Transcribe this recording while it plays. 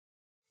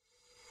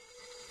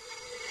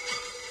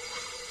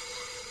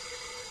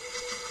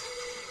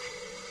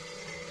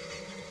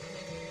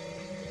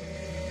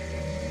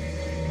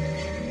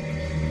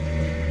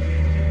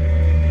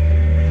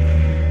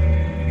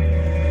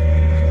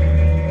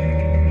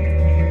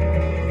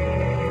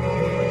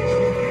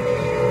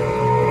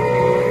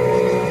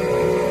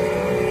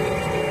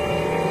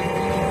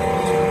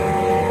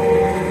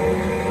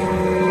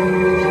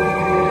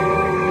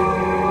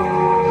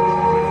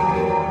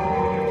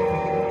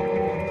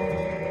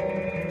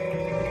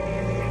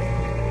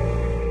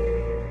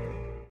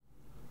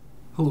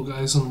Hello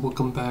guys, and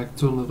welcome back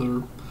to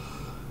another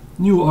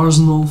new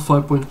Arsenal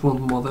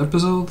 5.1 mod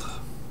episode.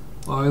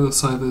 I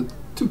decided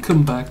to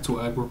come back to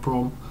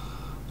Agroprom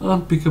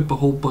and pick up a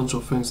whole bunch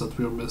of things that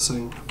we are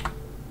missing.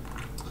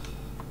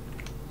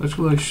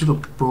 Actually, I should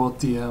have brought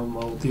the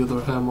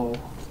other ammo,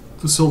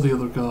 to sell the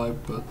other guy,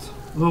 but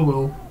oh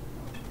well.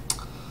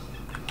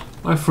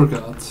 I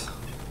forgot.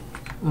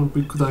 And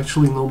we could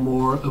actually know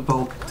more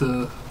about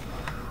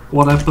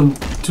what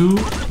happened to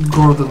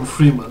Gordon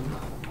Freeman.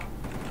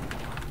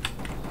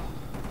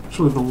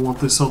 Actually, don't want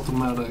this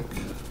automatic.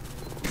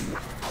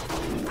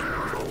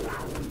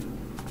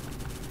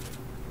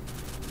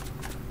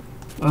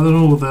 I don't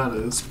know what that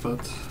is,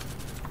 but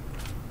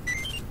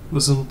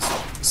doesn't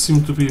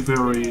seem to be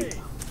very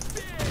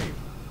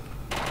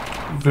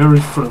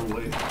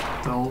friendly.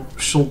 I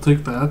shall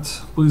take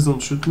that. Please don't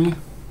shoot me.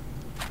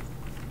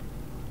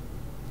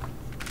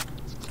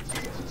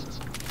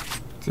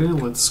 Okay,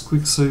 let's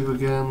quick save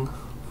again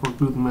for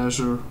good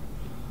measure.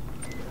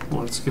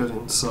 Let's get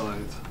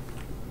inside.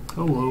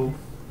 Hello.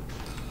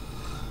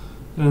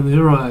 And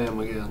here I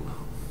am again.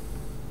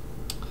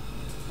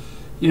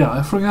 Yeah,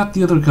 I forgot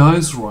the other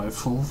guy's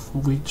rifle,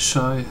 which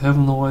I have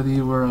no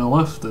idea where I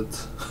left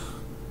it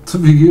to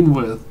begin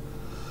with.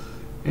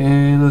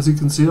 And as you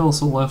can see, I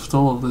also left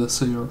all of this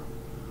here,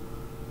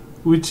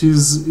 which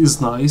is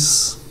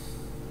nice.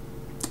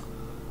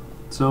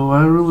 So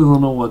I really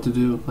don't know what to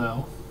do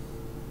now,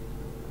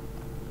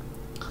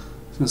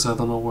 since I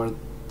don't know where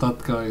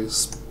that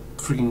guy's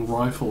freaking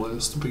rifle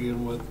is to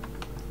begin with.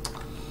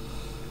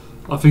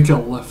 I think I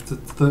left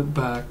it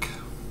back.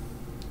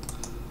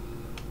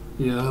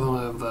 Yeah, I don't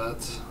have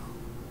that.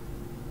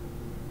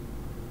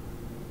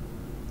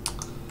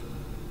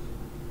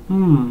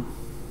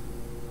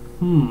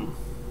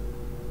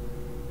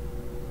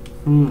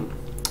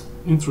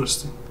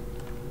 Interesting.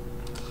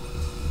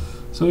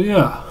 So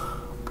yeah,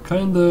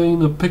 kinda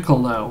in a pickle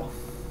now,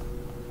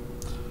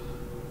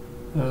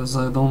 as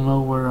I don't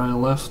know where I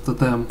left the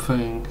damn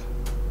thing.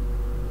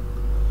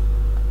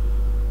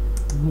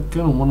 I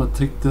kinda wanna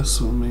take this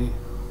with me,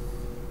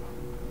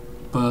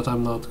 but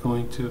I'm not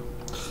going to.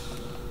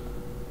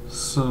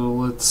 So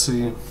let's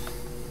see.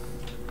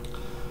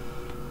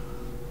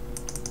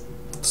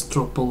 Let's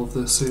drop all of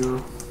this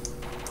here.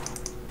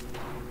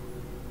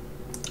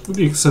 With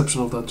the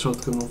exception of that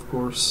shotgun, of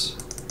course.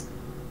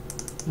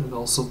 And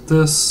also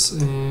this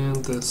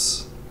and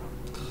this.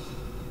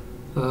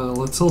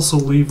 Let's also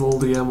leave all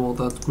the ammo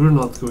that we're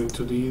not going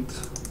to need,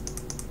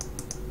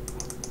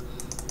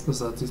 because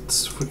that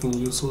it's freaking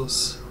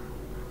useless.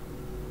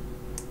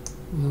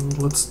 And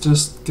let's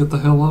just get the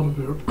hell out of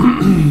here.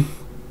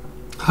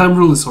 I'm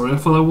really sorry, I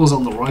thought I was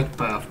on the right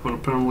path, but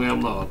apparently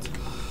I'm not.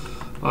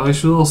 I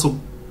should also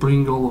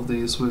bring all of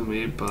these with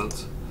me,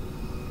 but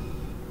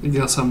I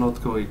guess I'm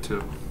not going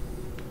to.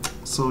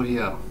 So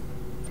yeah,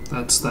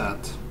 that's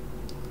that.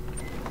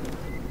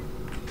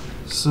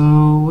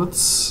 So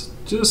let's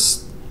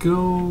just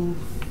go.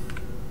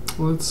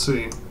 Let's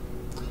see.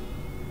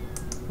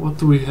 What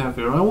do we have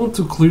here? I want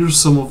to clear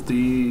some of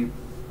the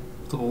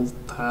old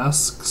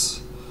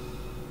tasks.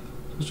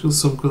 There's just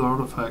some good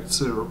artifacts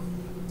here.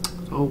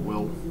 Oh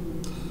well.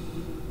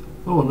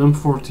 Oh, an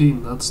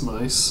M14, that's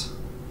nice.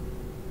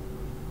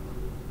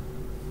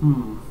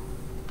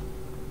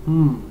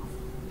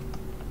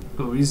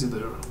 Oh, easy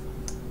there.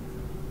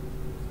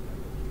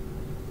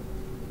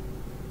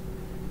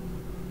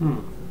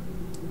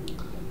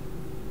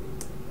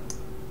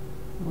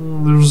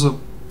 There's a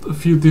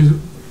few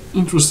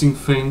interesting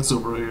things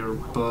over here,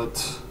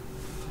 but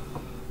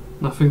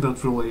nothing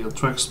that really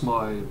attracts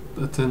my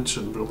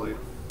attention, really.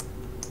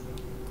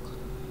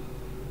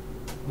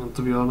 And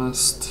to be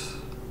honest,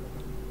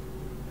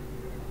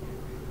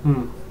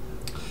 you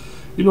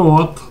know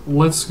what?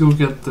 Let's go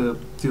get the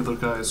other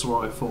guy's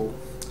rifle,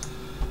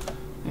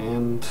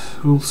 and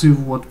we'll see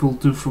what we'll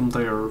do from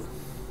there.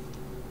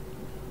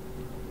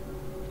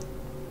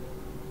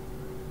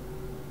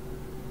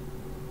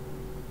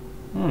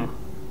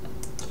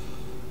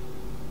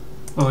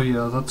 Oh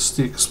yeah, that's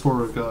the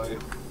Explorer guy.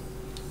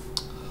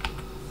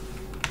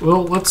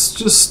 Well, let's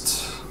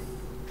just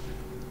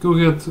go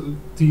get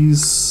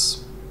these.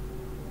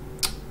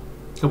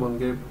 Come on,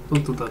 Gabe,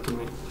 don't do that to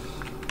me.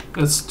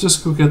 Let's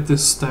just go get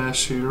this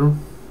stash here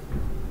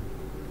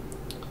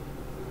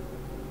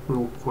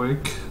real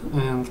quick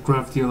and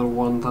grab the other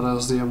one that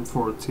has the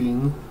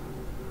M14.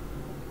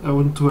 I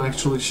want to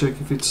actually check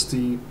if it's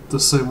the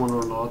same one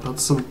or not.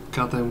 That's some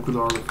goddamn good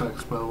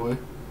artifacts, by the way.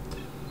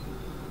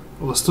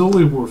 It was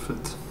totally worth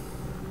it.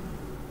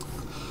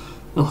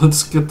 Now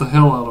let's get the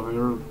hell out of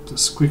here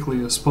as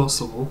quickly as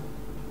possible.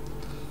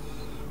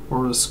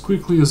 Or as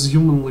quickly as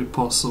humanly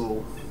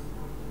possible.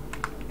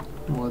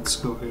 Let's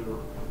go here.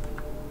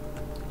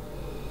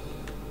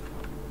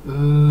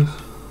 No.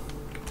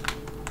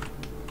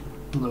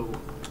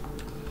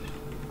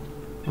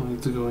 I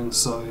need to go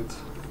inside.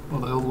 How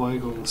the hell do I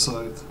go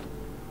inside?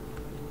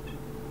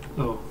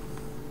 Oh.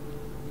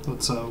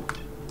 That's how.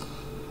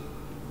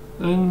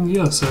 And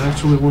yes, I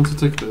actually want to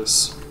take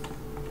this.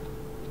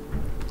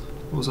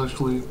 It was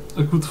actually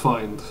a good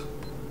find.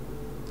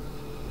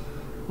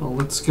 Well,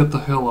 let's get the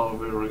hell out of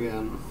here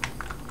again.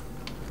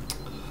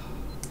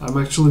 I'm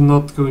actually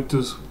not going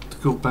to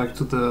go back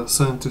to the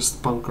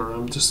scientist bunker.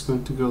 I'm just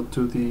going to go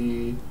to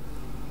the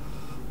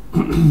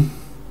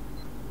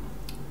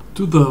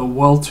to the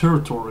wild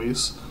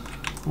territories.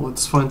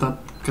 Let's find that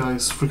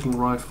guy's freaking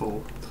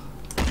rifle.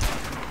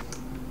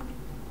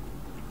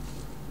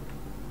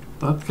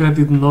 That guy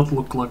did not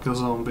look like a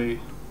zombie.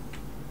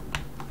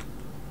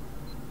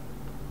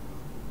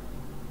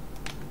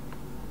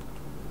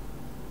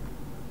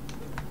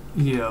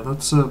 Yeah,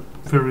 that's a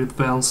very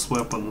advanced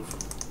weapon.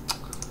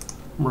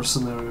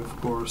 Mercenary, of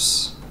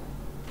course.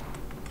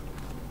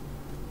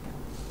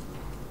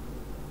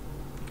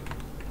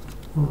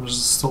 There's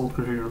a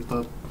stalker here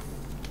that...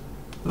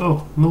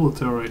 Oh,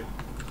 military.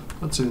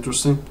 That's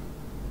interesting.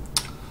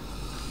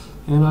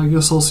 And I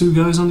guess I'll see you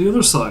guys on the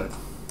other side.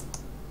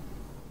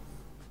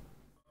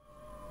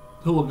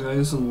 Hello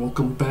guys and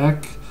welcome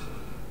back.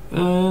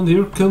 And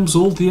here comes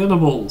all the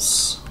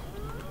animals.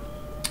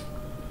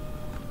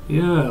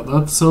 Yeah,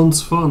 that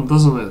sounds fun,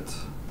 doesn't it?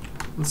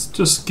 Let's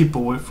just keep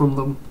away from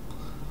them.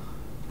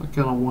 I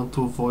kinda want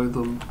to avoid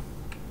them.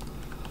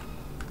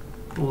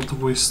 I don't want to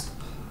waste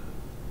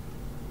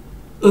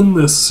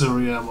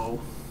unnecessary ammo.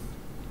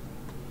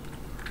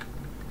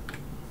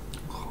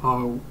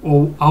 How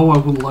I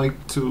would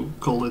like to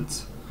call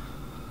it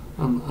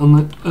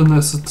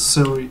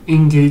unnecessary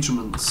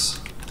engagements.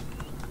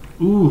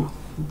 Ooh,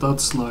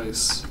 that's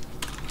nice.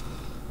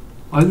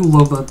 I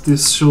love that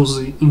this shows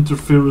the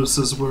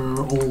interferences where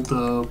all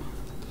the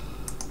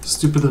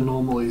stupid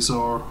anomalies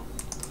are.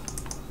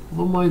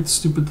 Although my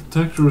stupid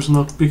detector is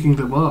not picking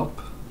them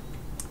up.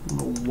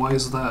 Well, why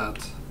is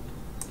that?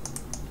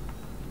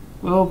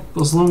 Well,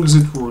 as long as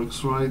it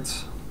works,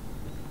 right?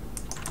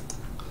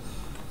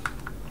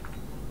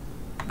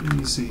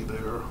 Easy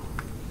there.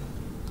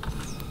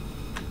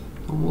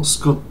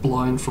 Almost got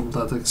blind from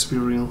that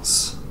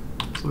experience.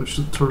 So I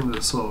should turn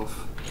this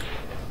off.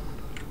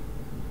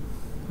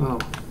 Oh,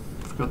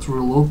 forgot to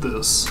reload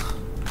this.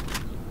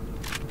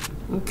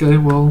 Okay,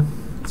 well,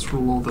 let's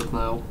reload it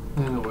now.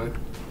 Anyway.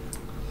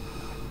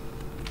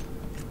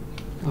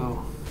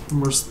 Oh,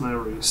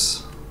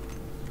 mercenaries.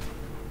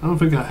 I don't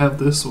think I have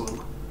this one.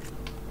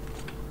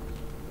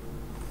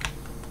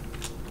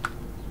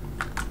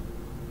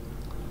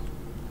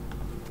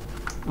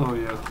 Oh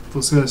yeah,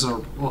 those guys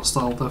are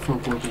hostile,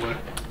 definitely.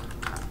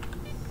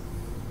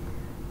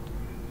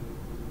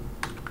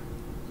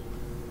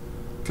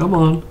 Come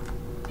on.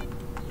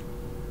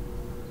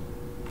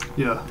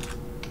 Yeah.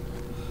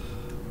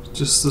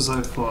 Just as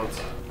I thought.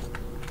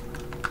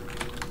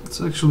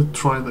 Let's actually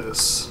try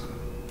this.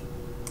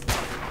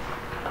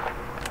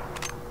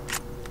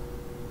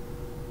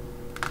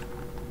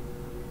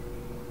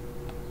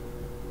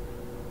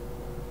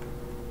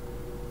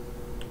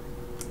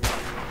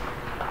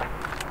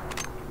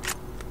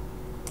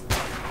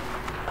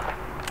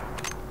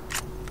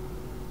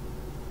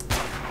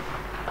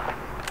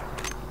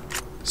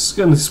 This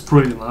gun is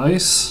pretty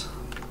nice.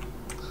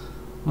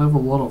 I have a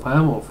lot of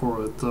ammo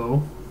for it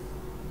though.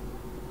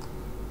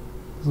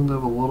 Doesn't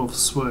have a lot of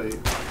sway.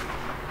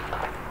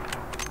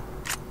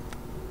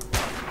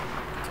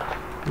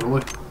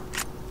 Really?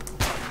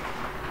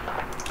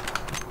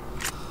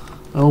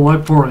 Oh, my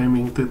poor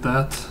aiming did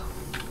that.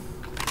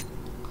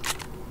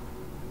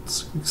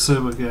 Let's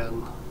save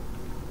again.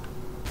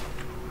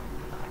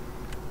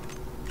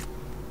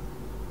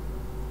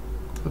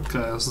 That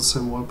guy has the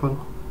same weapon.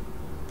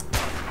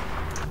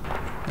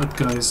 That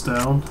guy is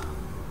down.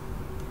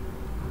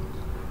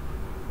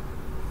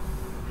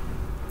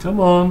 Come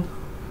on.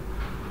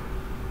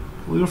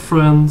 All your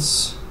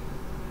friends.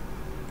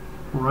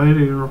 Right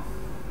here.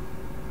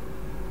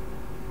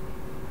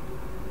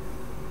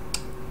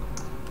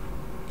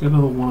 I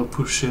don't want to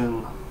push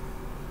in.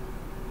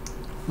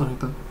 Like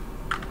that.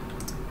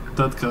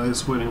 That guy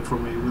is waiting for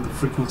me with a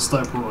freaking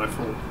sniper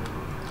rifle.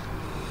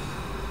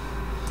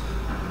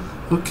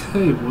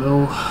 Okay,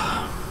 well...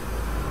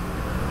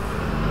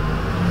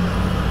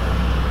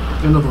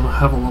 I don't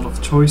have a lot of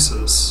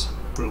choices,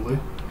 really.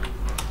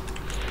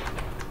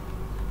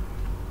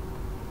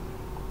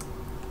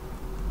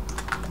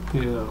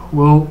 Yeah,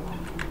 well,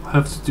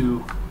 have to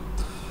do.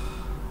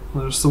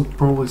 There's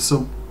probably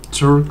some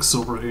jerks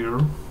over here.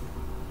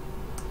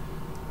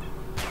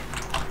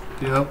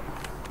 Yep.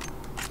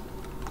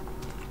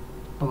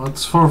 Well,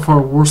 that's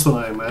far worse than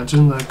I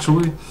imagined,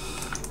 actually.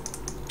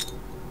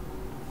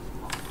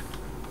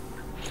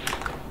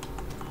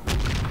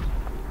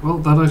 Well,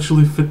 that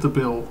actually fit the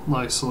bill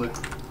nicely.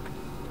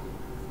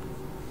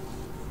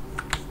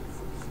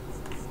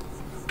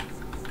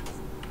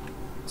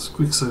 Let's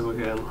quick save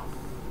again.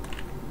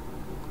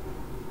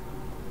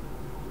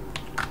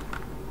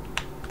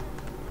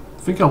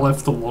 I think I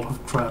left a lot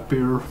of crap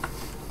here,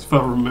 if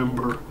I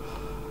remember.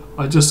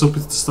 I just hope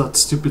it's that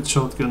stupid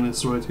shotgun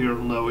is right here.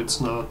 No,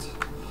 it's not.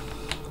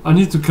 I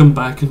need to come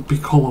back and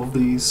pick all of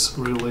these,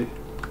 really,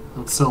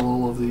 and sell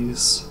all of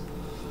these.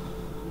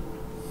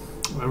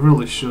 I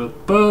really should,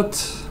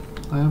 but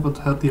I haven't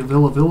had the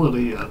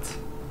availability yet.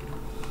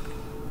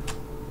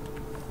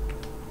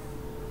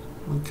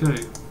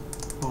 Okay.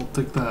 I'll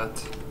take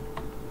that.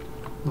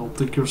 I'll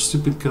take your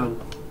stupid gun,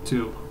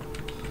 too.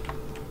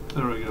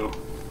 There we go.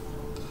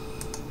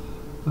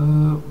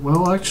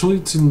 Well, actually,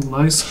 it's in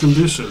nice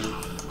condition.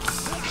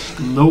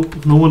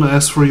 Nope, no one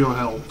asked for your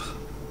help.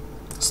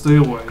 Stay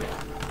away.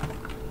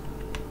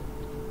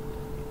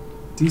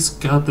 These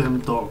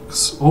goddamn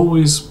dogs,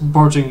 always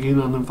barging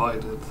in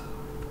uninvited.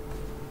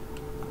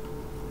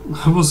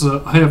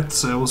 I have to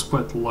say, I was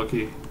quite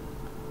lucky.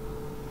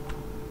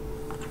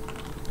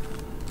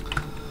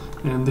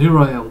 And here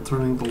I am,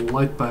 turning the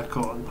light back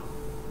on.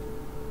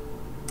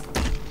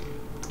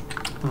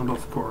 And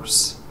of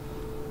course.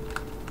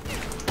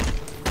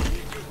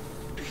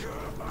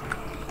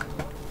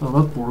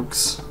 Oh, that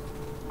works.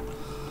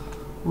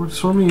 Works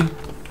for me.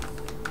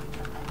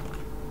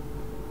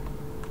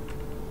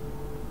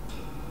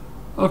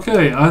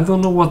 Okay, I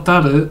don't know what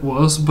that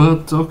was,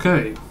 but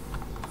okay.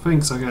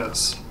 Thanks, I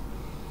guess.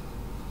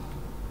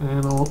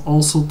 And I'll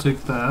also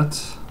take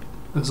that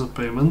as a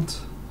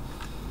payment.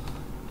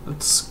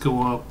 Let's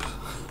go up.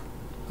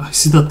 I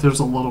see that there's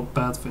a lot of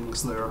bad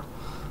things there.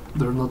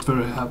 They're not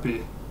very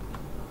happy.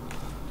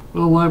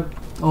 Well, I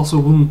also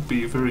wouldn't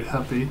be very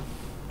happy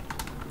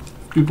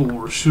if people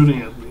were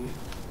shooting at me.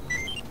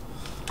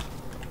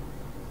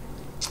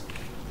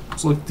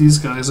 It's like these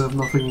guys have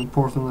nothing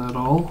important at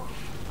all.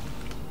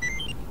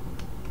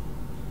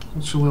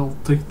 Actually, I'll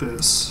take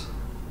this.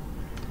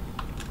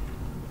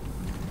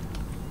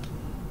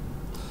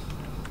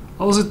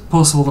 How is it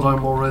possible that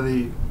I'm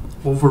already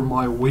over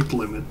my weight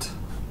limit?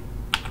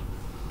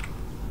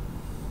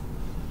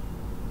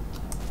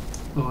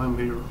 Oh, I'm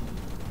here.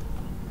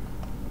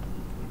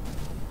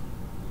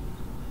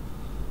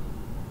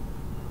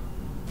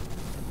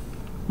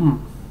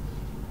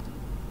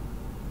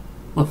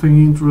 Nothing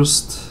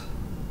interest.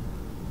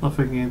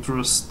 Nothing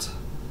interest.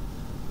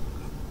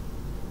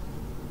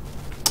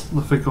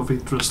 Nothing of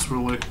interest,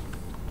 really.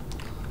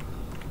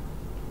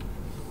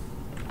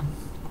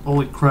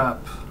 Holy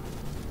crap.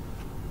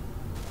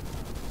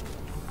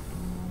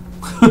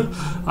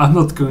 I'm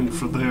not going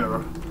for there.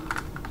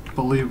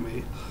 Believe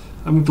me.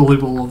 I'm going to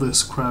leave all of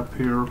this crap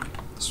here.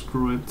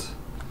 Screw it.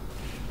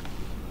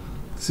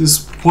 This is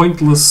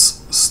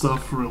pointless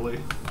stuff, really.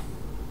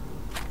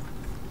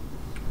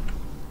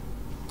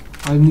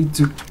 I need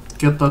to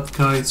get that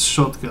guy's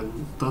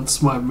shotgun.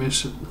 That's my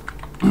mission.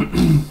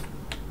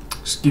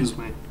 Excuse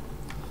me.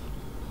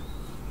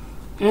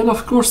 And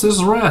of course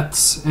there's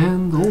rats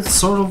and all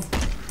sort of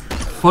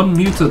fun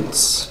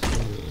mutants.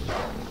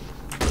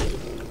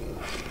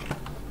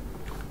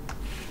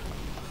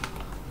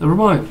 Never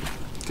mind.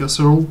 Guess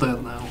they're all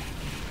dead now.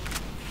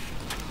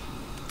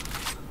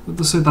 But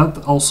to say that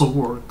also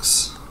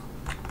works.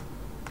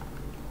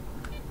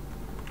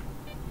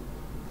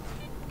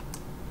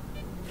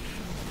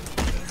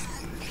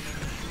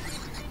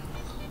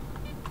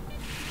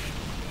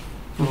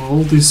 Well,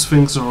 all these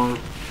things are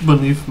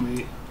beneath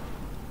me.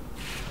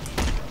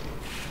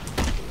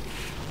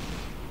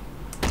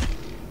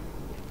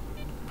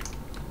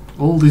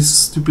 All these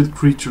stupid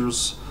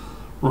creatures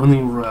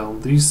running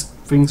around. These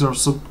things are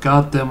so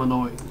goddamn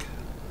annoying.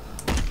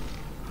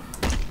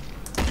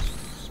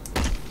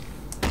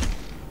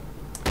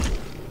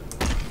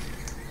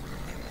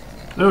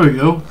 There we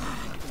go.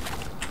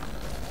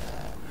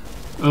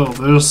 Oh,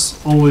 there's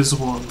always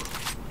one.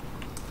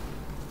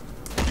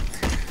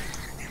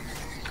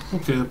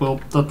 Okay,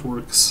 well, that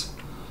works.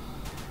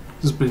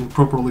 He's being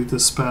properly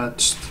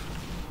dispatched.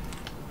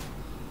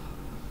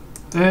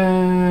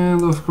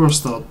 And of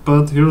course not,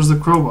 but here's the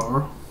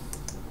crowbar.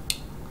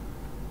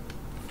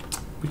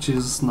 Which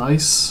is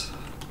nice.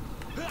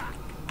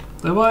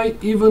 Have I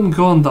even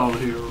gone down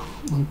here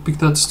and picked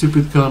that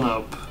stupid gun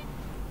up?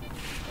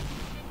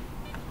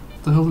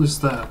 What the hell is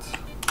that?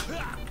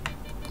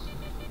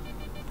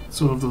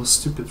 It's one of those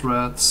stupid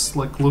rats,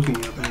 like, looking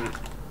at me.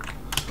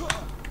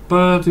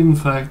 But in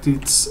fact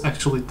it's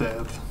actually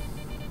dead.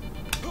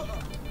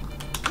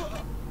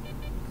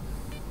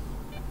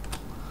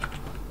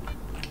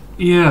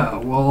 Yeah,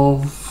 well,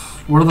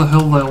 where the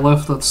hell did I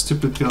left that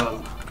stupid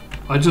gun?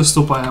 I just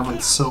hope I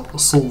haven't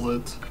sold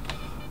it,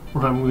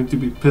 or I'm going to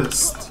be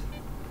pissed.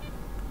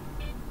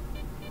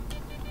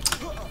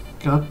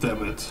 God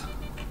damn it.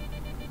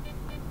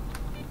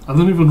 I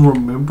don't even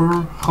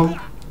remember how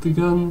the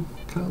gun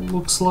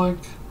looks like.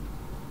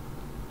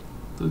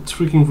 That's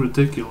freaking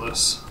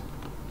ridiculous.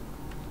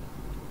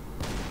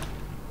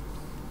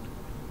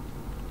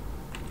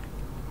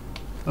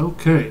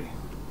 Okay.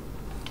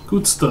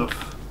 Good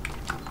stuff.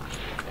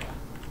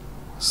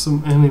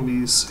 Some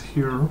enemies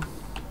here.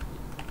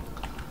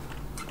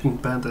 Freaking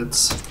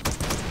bandits.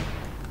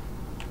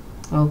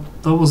 Well,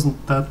 that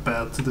wasn't that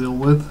bad to deal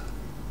with.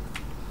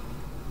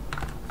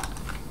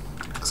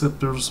 Except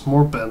there's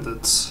more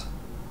bandits.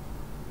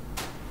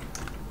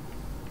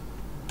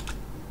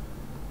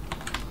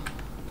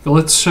 Okay,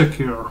 let's check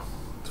here.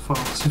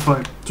 See if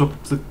I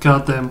dropped the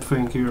goddamn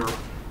thing here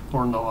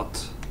or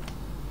not.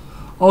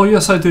 Oh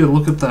yes, I did.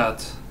 Look at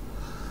that.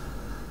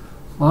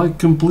 I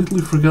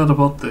completely forgot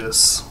about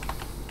this.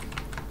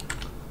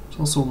 There's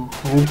also a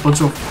whole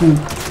bunch of cool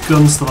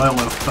guns that I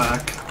left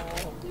back.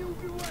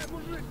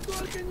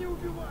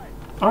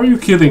 Are you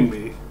kidding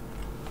me?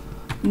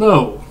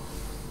 No.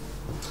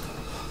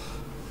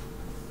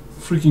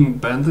 Freaking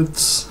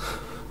bandits.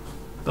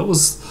 That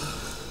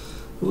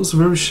was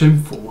very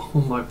shameful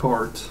on my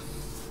part.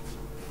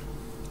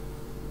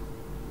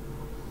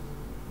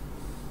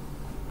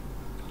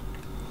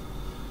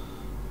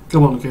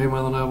 Come on, game, I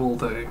don't have all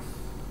day.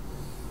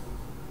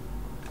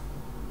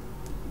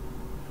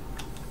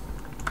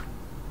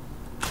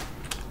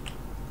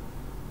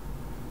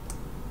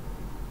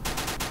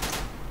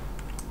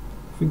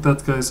 I think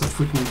that guy's a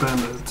freaking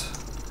bandit.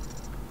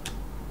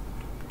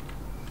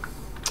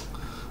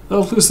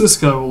 Well, at least this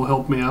guy will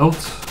help me out,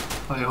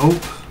 I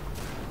hope.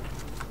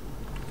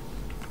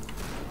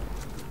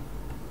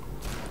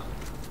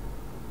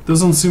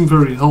 Doesn't seem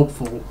very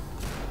helpful.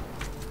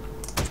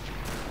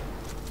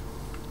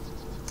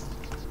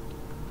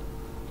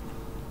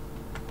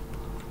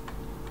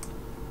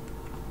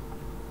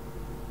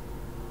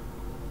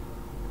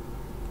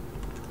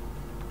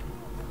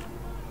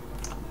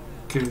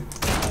 Okay.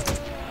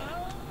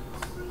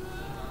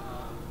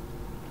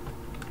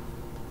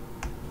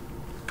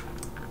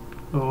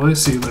 Oh, I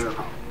see there.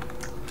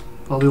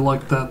 How do you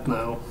like that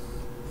now?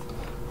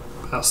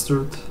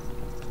 Bastard.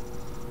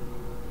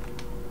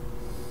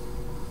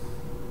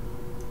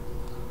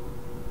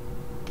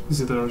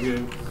 Easy there,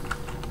 game.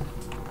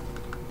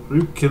 Are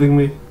you kidding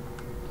me?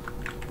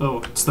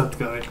 Oh, it's that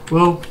guy.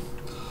 Well,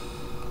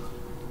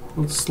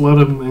 let's let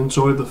him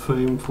enjoy the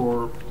fame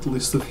for at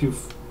least a few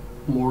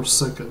more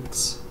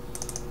seconds.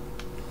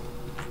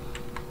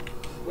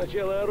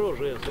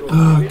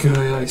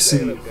 Okay, I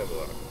see.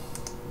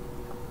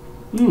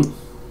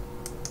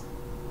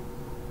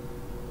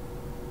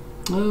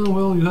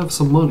 Well, you have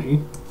some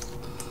money.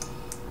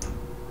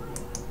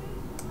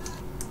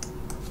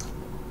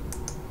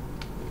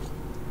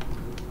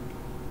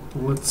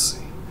 Let's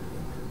see.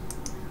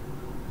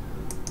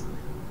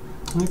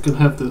 I can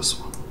have this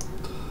one.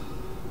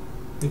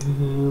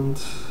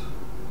 And...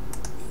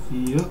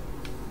 yep.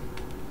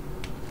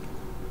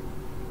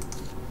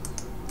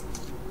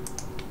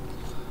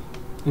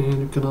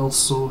 And you can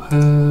also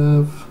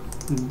have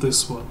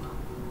this one.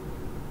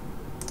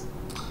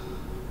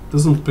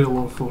 Doesn't pay a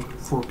lot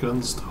for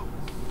guns though.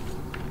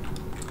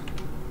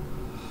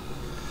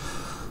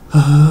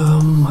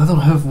 I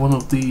don't have one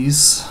of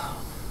these.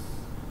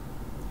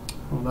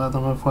 And I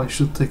don't know if I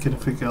should take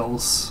anything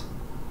else.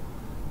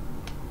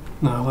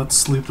 No,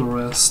 let's leave the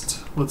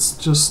rest. Let's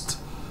just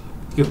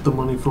get the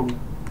money from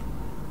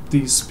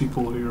these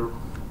people here.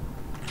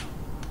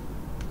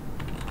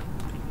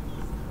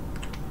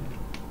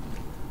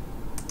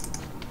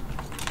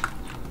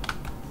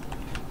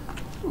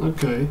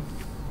 Okay.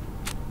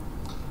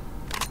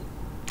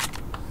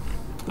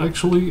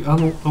 Actually, I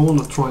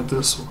want to try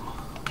this one.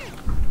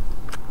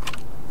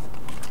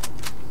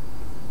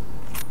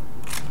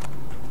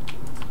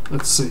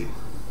 Let's see.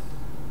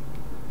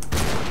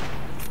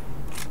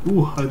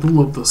 Ooh, I do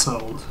love the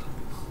sound.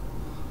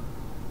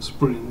 It's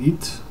pretty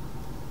neat.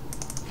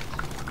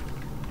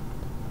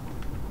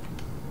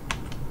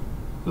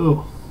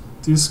 Oh,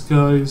 these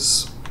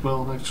guys,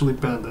 well, actually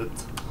bandit.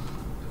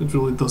 It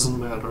really doesn't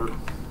matter.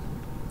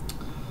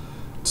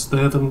 It's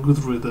dead and good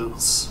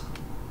riddance.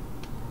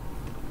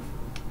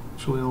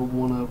 Actually, I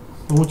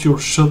want your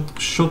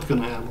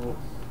shotgun ammo.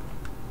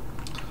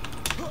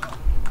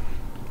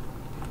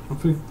 I don't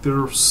think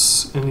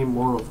there's any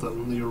more of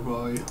them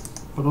nearby,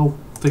 but I'll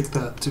take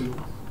that too.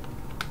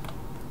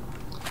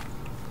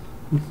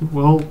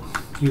 Well,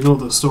 you know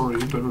the story,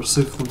 better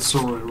safe than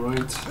sorry,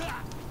 right?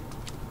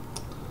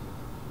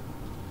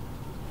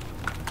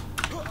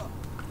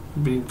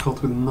 Being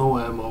caught with no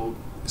ammo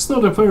is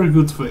not a very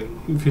good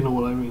thing, if you know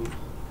what I mean.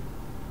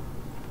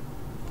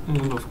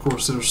 And of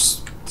course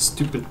there's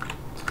stupid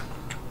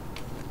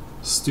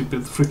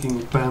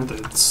freaking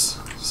bandits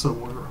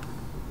somewhere.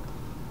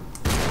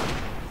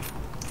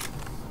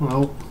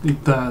 Well,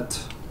 eat that.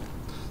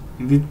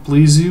 Did it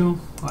please you?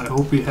 I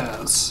hope it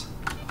has.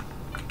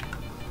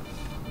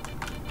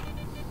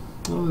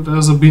 Well, it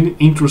has been an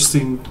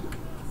interesting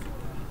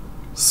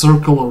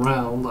circle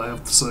around, I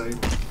have to say.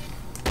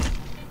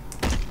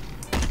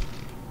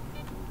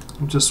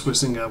 I'm just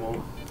wasting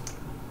ammo.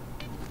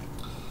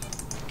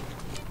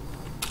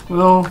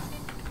 Well,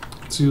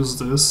 let's use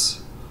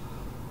this.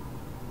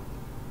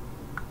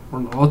 Or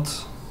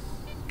not.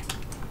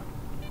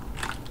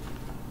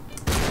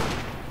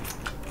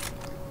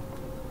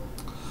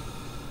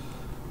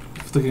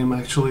 If the game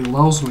actually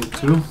allows me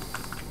to.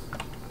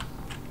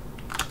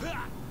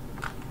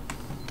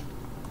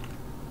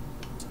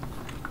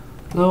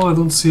 No, I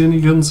don't see any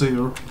guns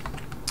here.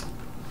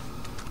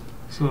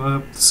 So I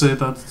have to say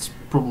that it's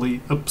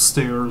probably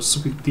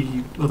upstairs with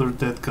the other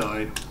dead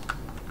guy.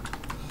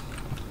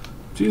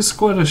 Which is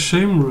quite a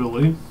shame,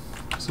 really.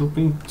 I was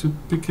hoping to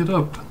pick it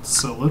up and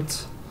sell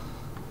it.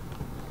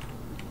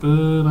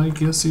 But I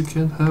guess you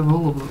can't have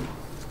all of them.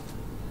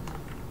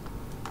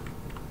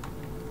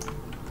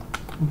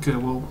 Okay,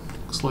 well,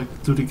 looks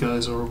like duty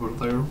guys are over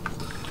there.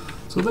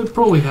 So they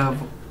probably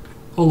have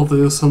all of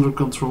this under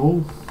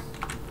control.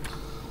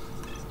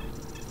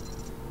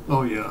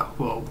 Oh yeah,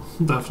 well,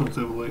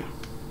 definitely.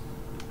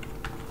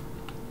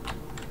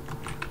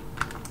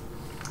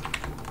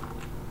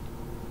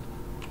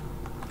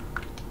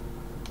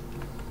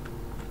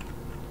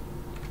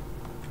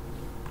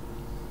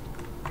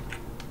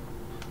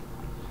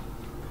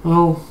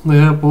 Well, they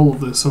have all of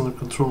this under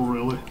control,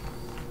 really.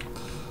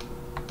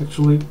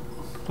 Actually,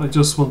 I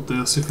just want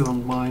this, if you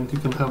don't mind. You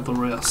can have the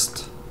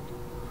rest.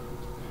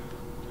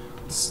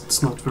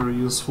 It's not very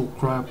useful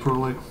crap,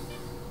 really.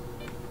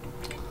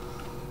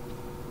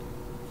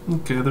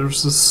 Okay,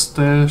 there's a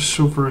stash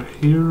over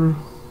here.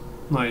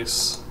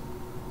 Nice.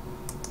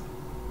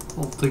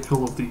 I'll take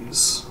all of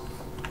these.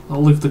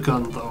 I'll leave the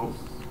gun, though.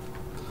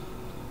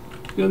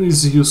 Gun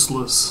is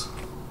useless.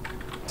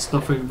 It's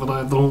nothing that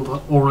I don't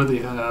already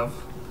have.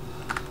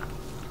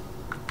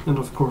 And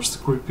of course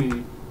the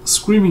creepy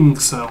screaming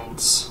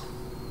sounds.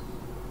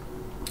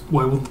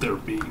 Why wouldn't there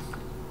be?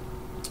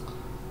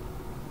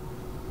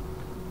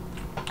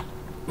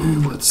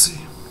 Let's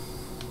see.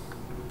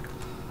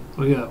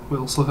 Oh yeah, we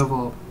also have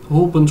a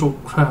whole bunch of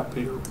crap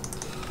here.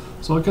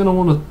 So I kinda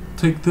wanna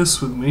take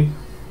this with me.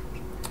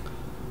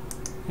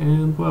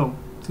 And well,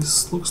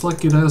 this looks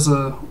like it has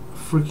a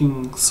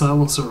freaking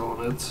silencer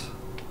on it.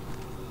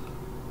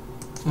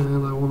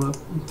 And I wanna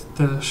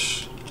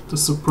detach the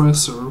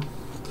suppressor.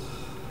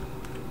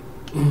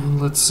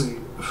 And let's see.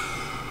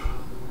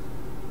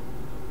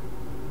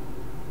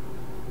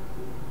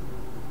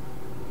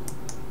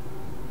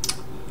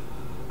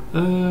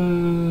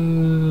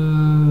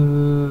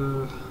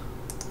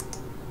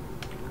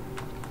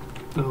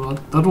 No,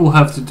 that will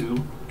have to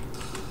do.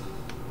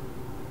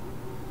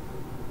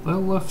 I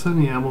left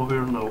any ammo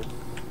here? No.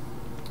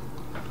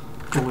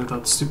 Only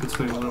that stupid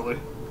thing, really.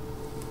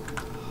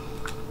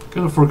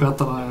 Kinda forgot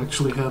that I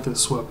actually had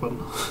this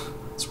weapon.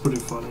 It's pretty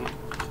funny.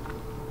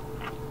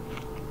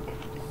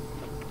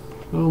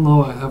 Well,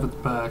 now I have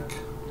it back.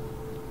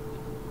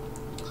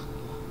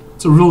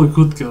 It's a really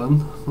good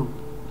gun.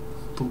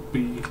 Don't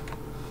be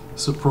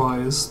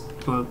surprised,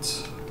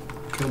 but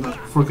kinda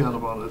forgot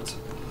about it.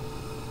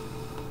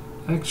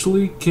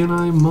 Actually, can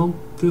I mount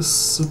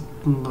this?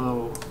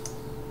 No.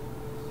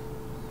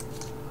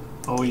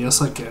 Oh,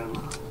 yes I can.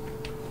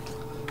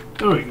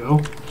 There we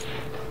go.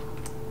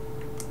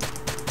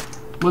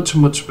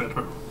 Much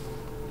better.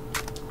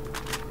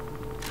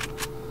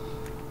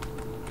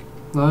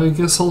 I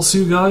guess I'll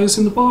see you guys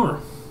in the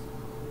bar.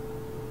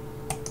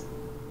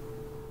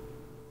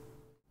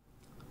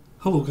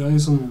 Hello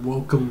guys and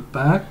welcome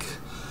back.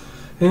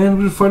 And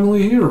we're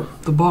finally here,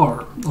 the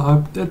bar.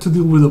 I had to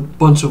deal with a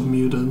bunch of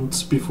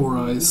mutants before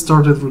I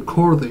started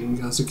recording,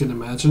 as you can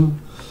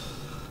imagine.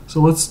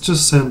 So let's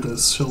just end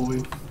this, shall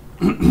we?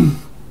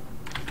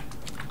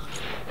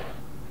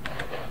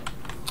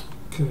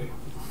 Okay.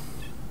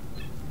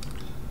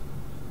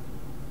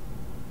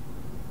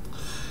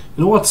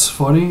 You know what's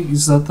funny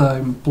is that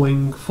I'm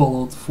playing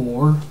Fallout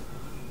 4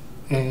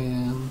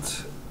 and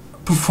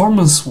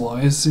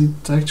performance-wise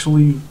it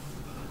actually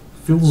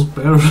feels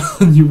better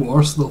than New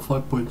Arsenal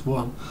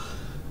 5.1.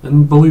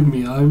 And believe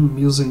me, I'm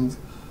using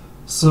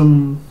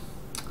some,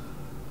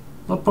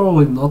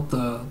 probably not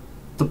the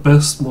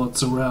best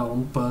mods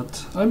around,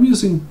 but I'm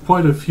using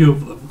quite a few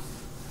of them,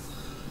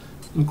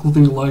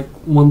 including like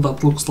one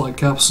that looks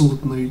like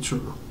absolute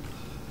nature.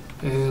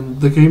 And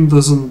the game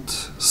doesn't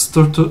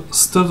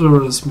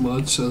stutter as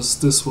much as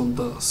this one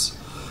does.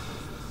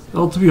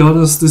 Now, to be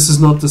honest, this is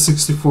not the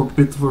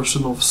 64-bit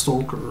version of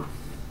S.T.A.L.K.E.R.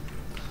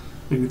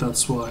 Maybe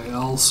that's why.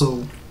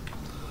 Also,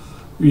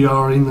 we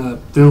are in a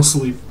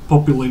densely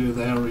populated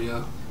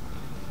area,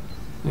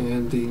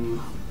 and in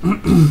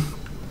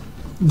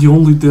the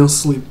only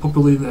densely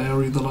populated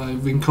area that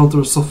I've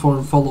encountered so far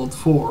in Fallout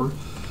 4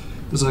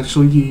 is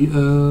actually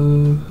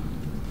the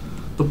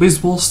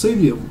baseball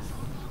stadium.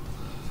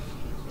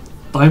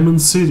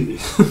 Diamond City.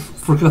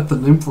 Forgot the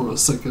name for a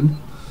second.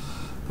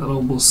 That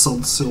almost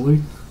sounds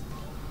silly.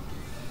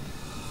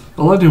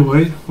 Well,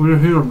 anyway, we're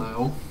here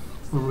now,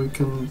 and we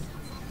can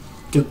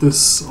get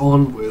this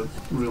on with,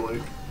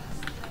 really.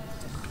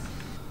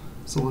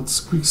 So let's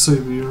quick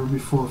save here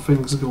before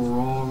things go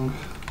wrong.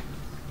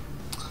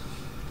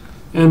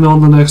 And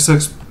on the next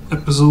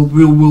episode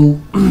we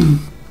will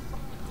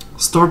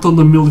start on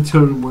the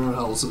military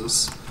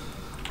warehouses.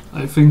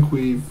 I think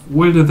we've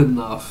waited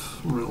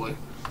enough, really.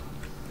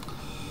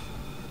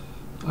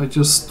 I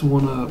just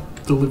wanna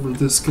deliver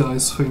this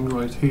guy's thing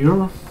right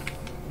here.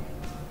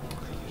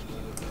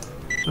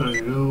 There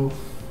you go.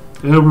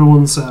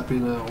 Everyone's happy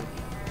now.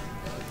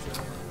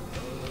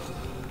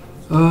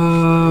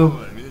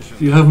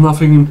 If you have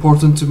nothing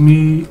important to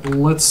me,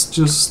 let's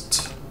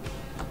just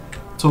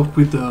talk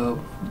with the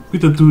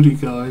duty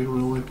guy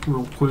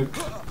real quick.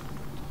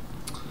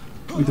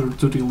 With our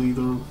duty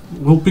leader.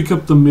 We'll pick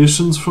up the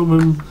missions from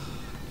him,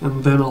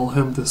 and then I'll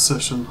end this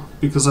session,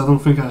 because I don't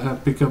think I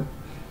have picked up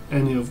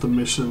any of the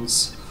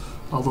missions,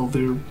 although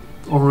they're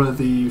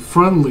already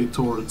friendly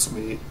towards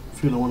me,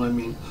 if you know what I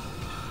mean.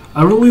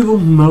 I really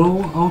don't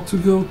know how to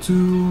go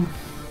to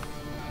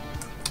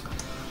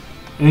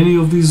any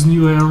of these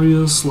new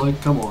areas.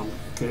 Like, come on,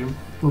 okay,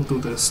 don't do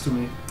this to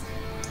me.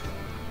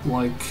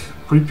 Like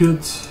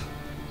Pripyat,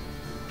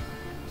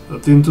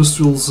 the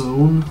industrial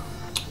zone,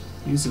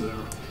 easy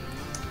there.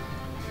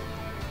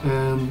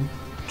 And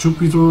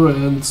Jupiter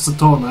and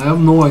Saturn, I have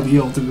no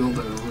idea how to go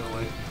there,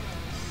 really.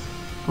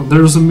 And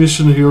there's a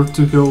mission here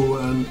to go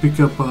and pick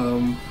up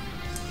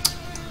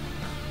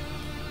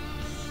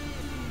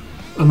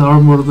an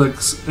armored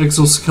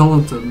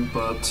exoskeleton,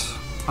 but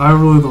I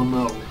really don't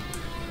know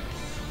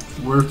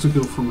where to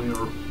go from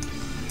here.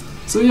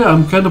 So yeah,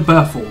 I'm kind of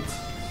baffled.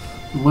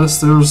 Unless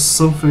there's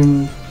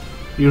something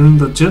here in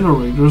the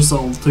generators,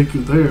 I'll take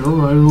you there.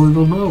 I really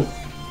don't know.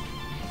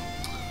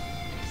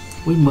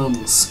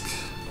 Limansk.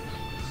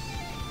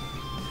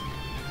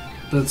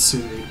 That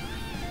city.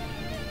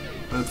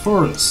 Red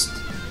Forest.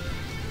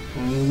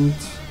 And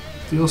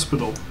the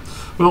hospital.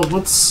 Well,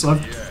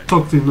 I've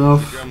talked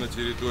enough.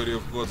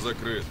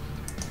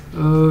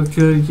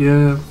 Okay,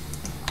 yeah.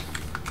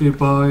 Okay,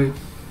 bye.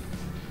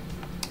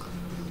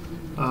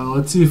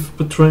 Let's see if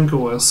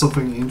Petrenko has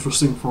something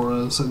interesting for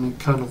us, any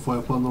kind of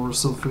weapon or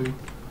something.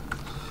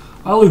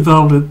 I'll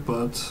doubt it,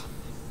 but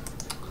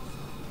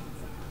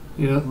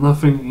yeah,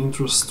 nothing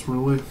interests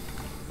really.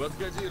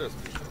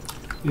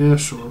 Yeah,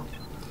 sure.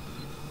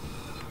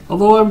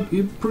 Although I'm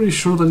pretty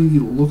sure that he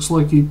looks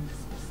like he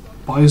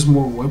buys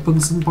more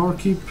weapons than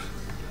Barkeep.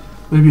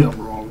 Maybe I'm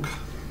wrong.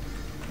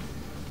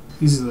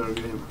 Easy there,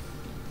 game.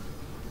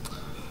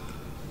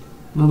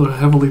 Another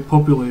heavily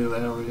populated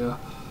area.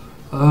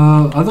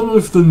 I don't know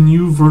if the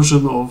new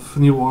version of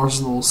New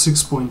Arsenal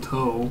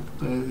 6.0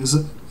 is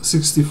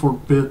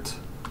 64-bit,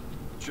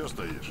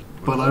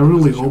 but I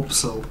really hope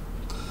so.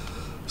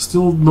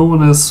 Still, no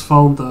one has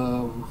found,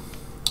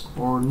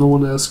 or no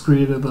one has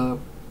created a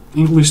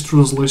English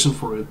translation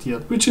for it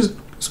yet, which is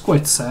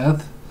quite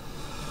sad.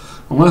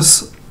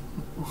 Unless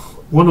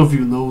one of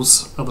you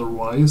knows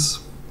otherwise.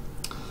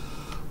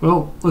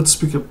 Well, let's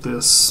pick up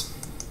this.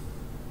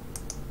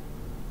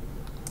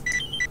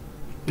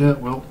 Yeah,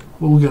 well,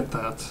 we'll get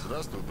that.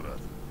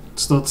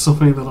 It's not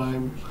something that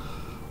I'm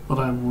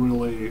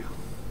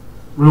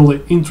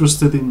really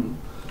interested in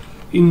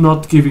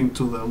not giving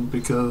to them,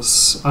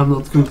 because I'm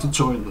not going to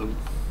join them,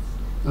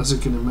 as you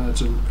can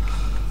imagine.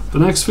 The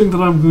next thing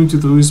that I'm going to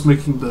do is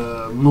making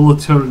the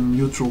military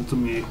neutral to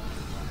me,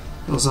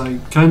 as I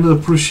kinda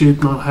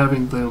appreciate not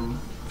having them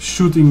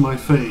shooting my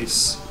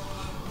face,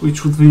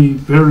 which would be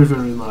very,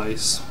 very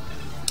nice.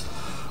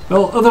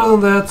 Well, other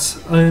than that,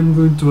 I am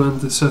going to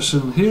end this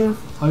session here.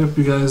 I hope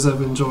you guys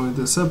have enjoyed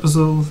this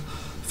episode.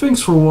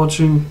 Thanks for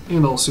watching,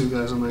 and I'll see you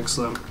guys next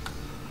time.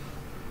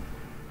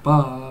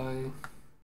 Bye.